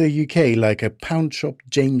reach the UK like a pound shop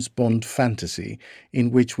James Bond fantasy in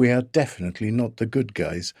which we are definitely not the good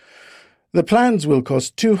guys. The plans will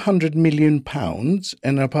cost £200 million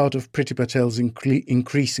and are part of Priti Patel's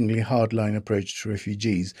increasingly hardline approach to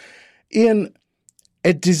refugees. Ian,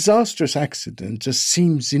 a disastrous accident just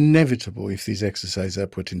seems inevitable if these exercises are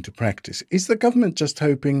put into practice. Is the government just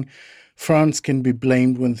hoping France can be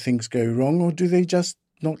blamed when things go wrong, or do they just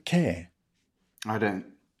not care? I don't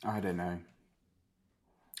know.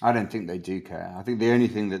 I don't think they do care. I think the only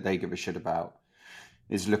thing that they give a shit about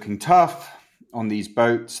is looking tough on these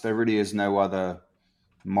boats. There really is no other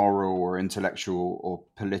moral or intellectual or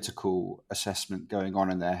political assessment going on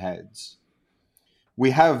in their heads. We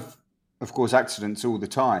have, of course, accidents all the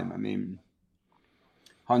time. I mean,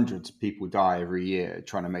 hundreds of people die every year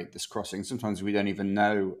trying to make this crossing. Sometimes we don't even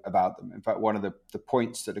know about them. In fact, one of the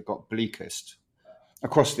points that it got bleakest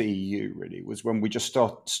across the EU really was when we just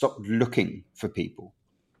stopped looking for people.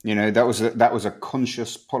 That was a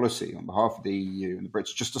conscious policy on behalf of the EU and the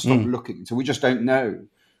Brits, just to stop looking. So we just don't know.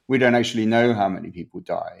 We don't actually know how many people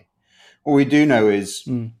die. All we do know is,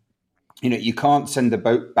 you can't send a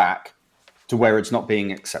boat back to where it's not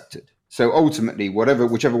being accepted. So ultimately,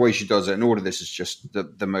 whichever way she does it, and all of this is just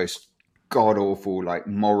the most god-awful, like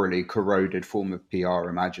morally corroded form of PR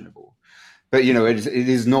imaginable. But, it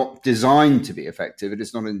is not designed to be effective. It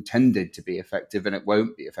is not intended to be effective, and it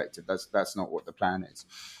won't be effective. That's not what the plan is.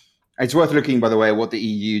 It's worth looking, by the way, at what the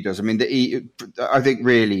EU does. I mean, I think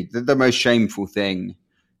really the most shameful thing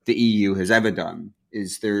the EU has ever done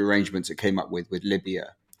is the arrangements it came up with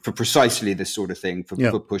Libya for precisely this sort of thing, for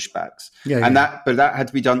pushbacks. But that had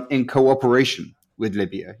to be done in cooperation with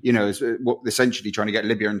Libya, essentially trying to get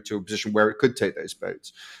Libya into a position where it could take those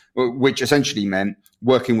boats, which essentially meant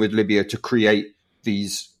working with Libya to create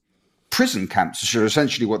these prison camps, which are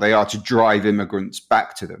essentially what they are, to drive immigrants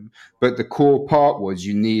back to them. But the core part was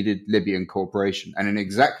you needed Libyan cooperation. And in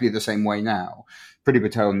exactly the same way now, Priti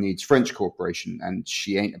Patel needs French cooperation, and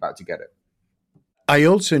she ain't about to get it. I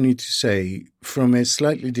also need to say, from a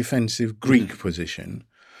slightly defensive Greek position,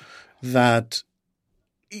 that,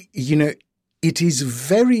 it is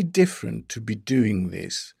very different to be doing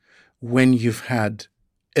this when you've had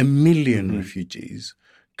 1 million refugees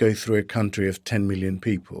go through a country of 10 million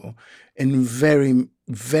people, and very,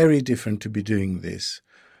 very different to be doing this,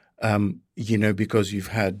 because you've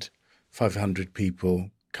had 500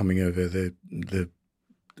 people coming over the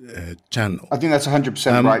channel. I think that's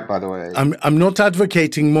 100% right, by the way. I'm not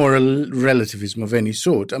advocating moral relativism of any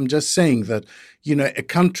sort. I'm just saying that, a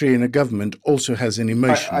country and a government also has an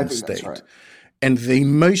emotional state. That's right. And the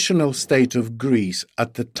emotional state of Greece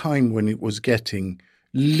at the time when it was getting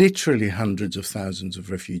literally hundreds of thousands of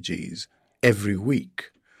refugees every week,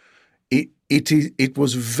 it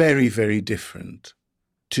was very, very different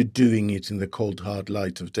to doing it in the cold, hard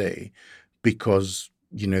light of day, because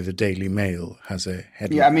the Daily Mail has a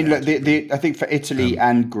headline. Yeah, I mean, look, I think for Italy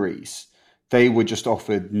and Greece, they were just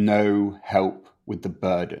offered no help with the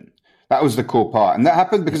burden. That was the core part. And that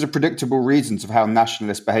happened because of predictable reasons of how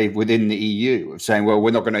nationalists behave within the EU, of saying, well,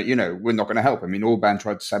 we're not going to help. I mean, Orban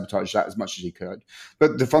tried to sabotage that as much as he could.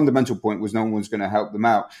 But the fundamental point was no one was going to help them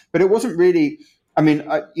out. But it wasn't really,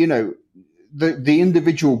 the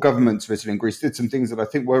individual governments of Italy and Greece did some things that I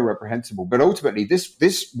think were reprehensible. But ultimately,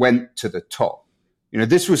 this went to the top.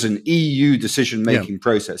 This was an EU decision-making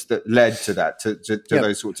process that led to that, to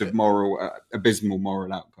those sorts of abysmal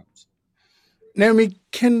moral outcomes. Naomi,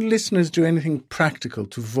 can listeners do anything practical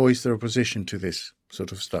to voice their opposition to this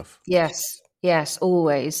sort of stuff? Yes,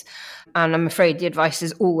 always. And I'm afraid the advice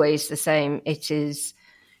is always the same. It is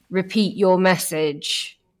repeat your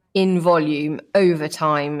message in volume over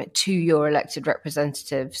time to your elected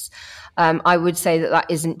representatives. I would say that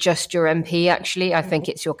isn't just your MP, actually. I think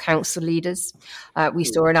it's your council leaders. We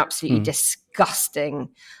saw an absolutely disgusting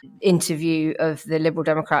interview of the Liberal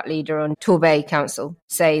Democrat leader on Torbay Council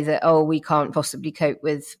say that, we can't possibly cope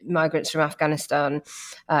with migrants from Afghanistan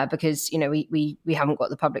because, we haven't got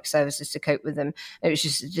the public services to cope with them. It was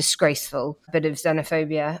just a disgraceful bit of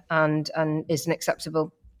xenophobia and isn't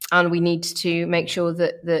acceptable. And we need to make sure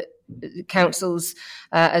that councils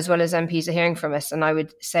as well as MPs are hearing from us. And I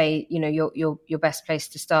would say, your best place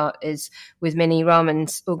to start is with Minnie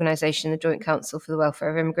Rahman's organisation, the Joint Council for the Welfare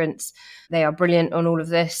of Immigrants. They are brilliant on all of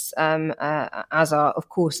this, as are, of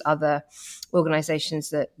course, other organisations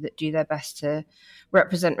that do their best to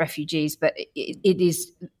represent refugees. But it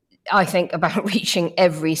is, I think, about reaching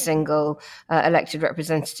every single elected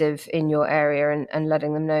representative in your area and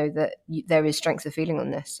letting them know that there is strength of feeling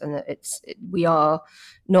on this, and that we are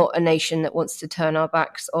not a nation that wants to turn our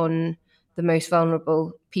backs on the most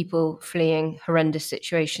vulnerable people fleeing horrendous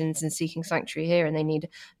situations and seeking sanctuary here, and they need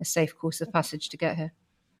a safe course of passage to get here.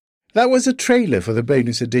 That was a trailer for the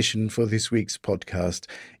bonus edition for this week's podcast.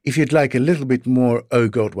 If you'd like a little bit more Oh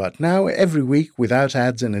God What Now every week without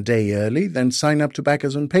ads and a day early, then sign up to back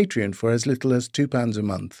us on Patreon for as little as £2 a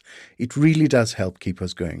month. It really does help keep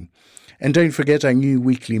us going. And don't forget our new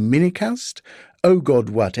weekly minicast, Oh God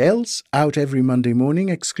What Else, out every Monday morning,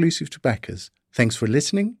 exclusive to backers. Thanks for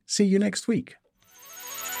listening. See you next week.